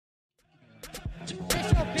My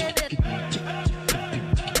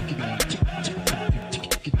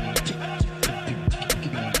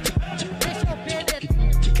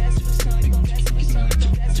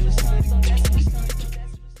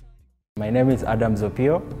name is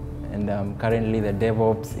Opiyo, and I'm currently the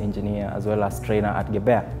DevOps engineer as well as trainer at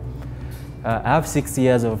Gebeya. I have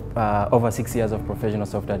over 6 years of professional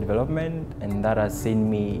software development, and that has seen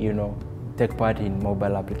me, take part in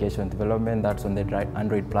mobile application development. That's on the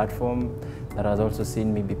Android platform. That has also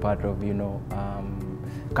seen me be part of,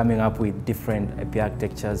 coming up with different API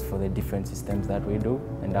architectures for the different systems that we do.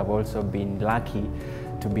 And I've also been lucky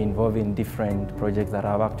to be involved in different projects that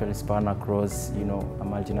have actually spanned across, a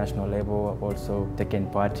multinational level. I've also taken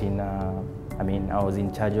part in, I was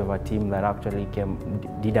in charge of a team that actually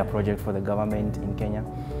did a project for the government in Kenya.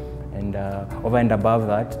 And over and above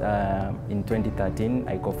that, in 2013,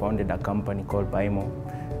 I co-founded a company called Opiyo,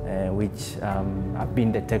 which I've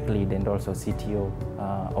been the tech lead and also CTO,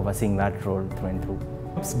 overseeing that role through and through.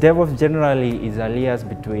 DevOps generally is a liaison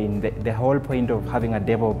between the whole point of having a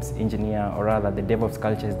DevOps engineer, or rather the DevOps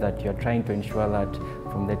culture, is that you're trying to ensure that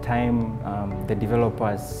from the time the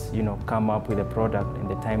developers come up with a product and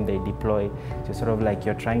the time they deploy, so sort of like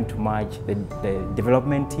you're trying to merge the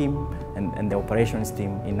development team and the operations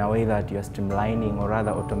team in a way that you're streamlining or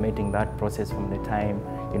rather automating that process from the time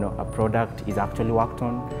a product is actually worked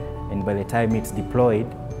on and by the time it's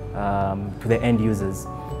deployed to the end users.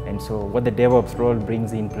 And so what the DevOps role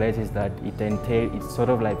brings in place is that it sort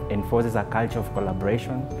of like enforces a culture of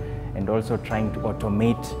collaboration and also trying to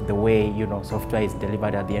automate the way software is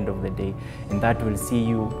delivered at the end of the day. And that will see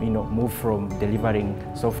you move from delivering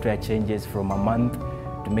software changes from a month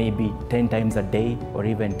to maybe 10 times a day or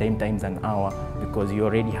even 10 times an hour, because you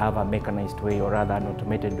already have a mechanized way or rather an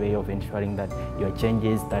automated way of ensuring that your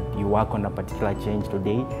changes that you work on a particular change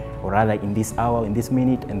today or rather in this hour, in this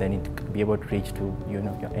minute, and then it could be able to reach to your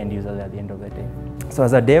end users at the end of the day. So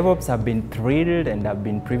as a DevOps, I've been thrilled and I've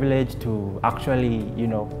been privileged to actually,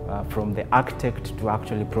 from the architect to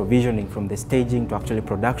actually provisioning, from the staging to actually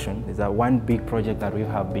production. There's one big project that we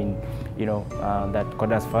have been, that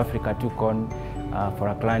Coders for Africa took on for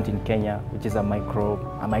a client in Kenya, which is a micro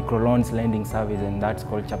loans lending service, and that's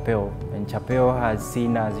called Gebeya. And Gebeya has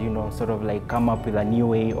seen us, sort of like come up with a new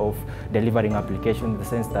way of delivering applications, in the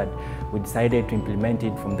sense that we decided to implement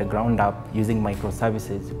it from the ground up using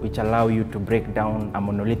microservices, which allow you to break down a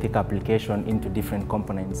monolithic application into different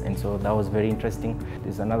components. And so that was very interesting.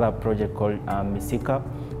 There's another project called Misika,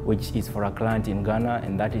 which is for a client in Ghana,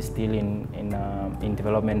 and that is still in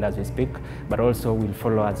development as we speak, but also will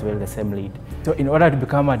follow as well the same lead. So in order to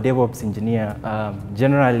become a DevOps engineer,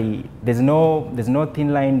 generally there's no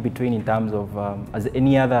thin line between in terms of as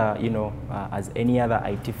any other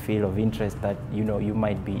IT field of interest that you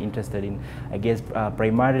might be interested in. I guess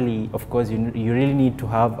primarily, of course, you really need to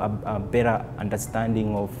have a better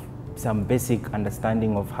understanding of some basic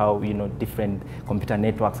understanding of how different computer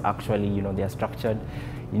networks actually they are structured.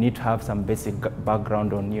 You need to have some basic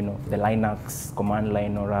background on the Linux command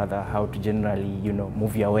line, or rather how to generally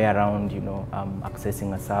move your way around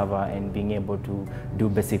accessing a server and being able to do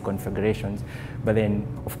basic configurations. But then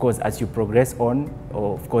of course as you progress on,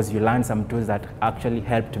 of course you learn some tools that actually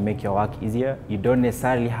help to make your work easier. You don't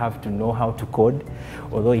necessarily have to know how to code,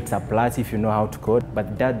 although it's a plus if you know how to code,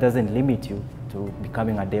 but that doesn't limit you to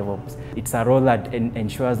becoming a DevOps. It's a role that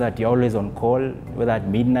ensures that you're always on call, whether at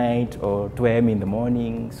midnight or 2 AM in the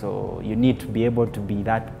morning. So you need to be able to be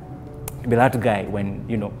that guy when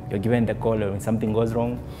you're given the call or when something goes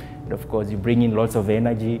wrong. And of course you bring in lots of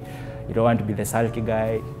energy. You don't want to be the sulky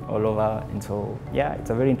guy all over. And so yeah, it's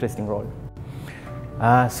a very interesting role.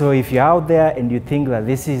 So if you're out there and you think that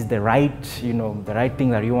this is the right thing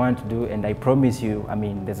that you want to do, and I promise you,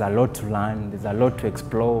 there's a lot to learn, there's a lot to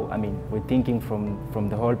explore. We're thinking from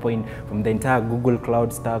the whole point, from the entire Google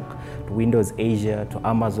Cloud stack to Windows Azure to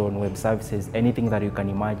Amazon Web Services, anything that you can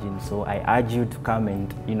imagine. So I urge you to come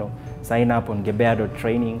and sign up on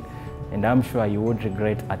Gebeya.training, and I'm sure you would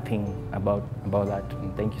regret a thing about that.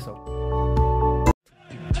 And thank you so much.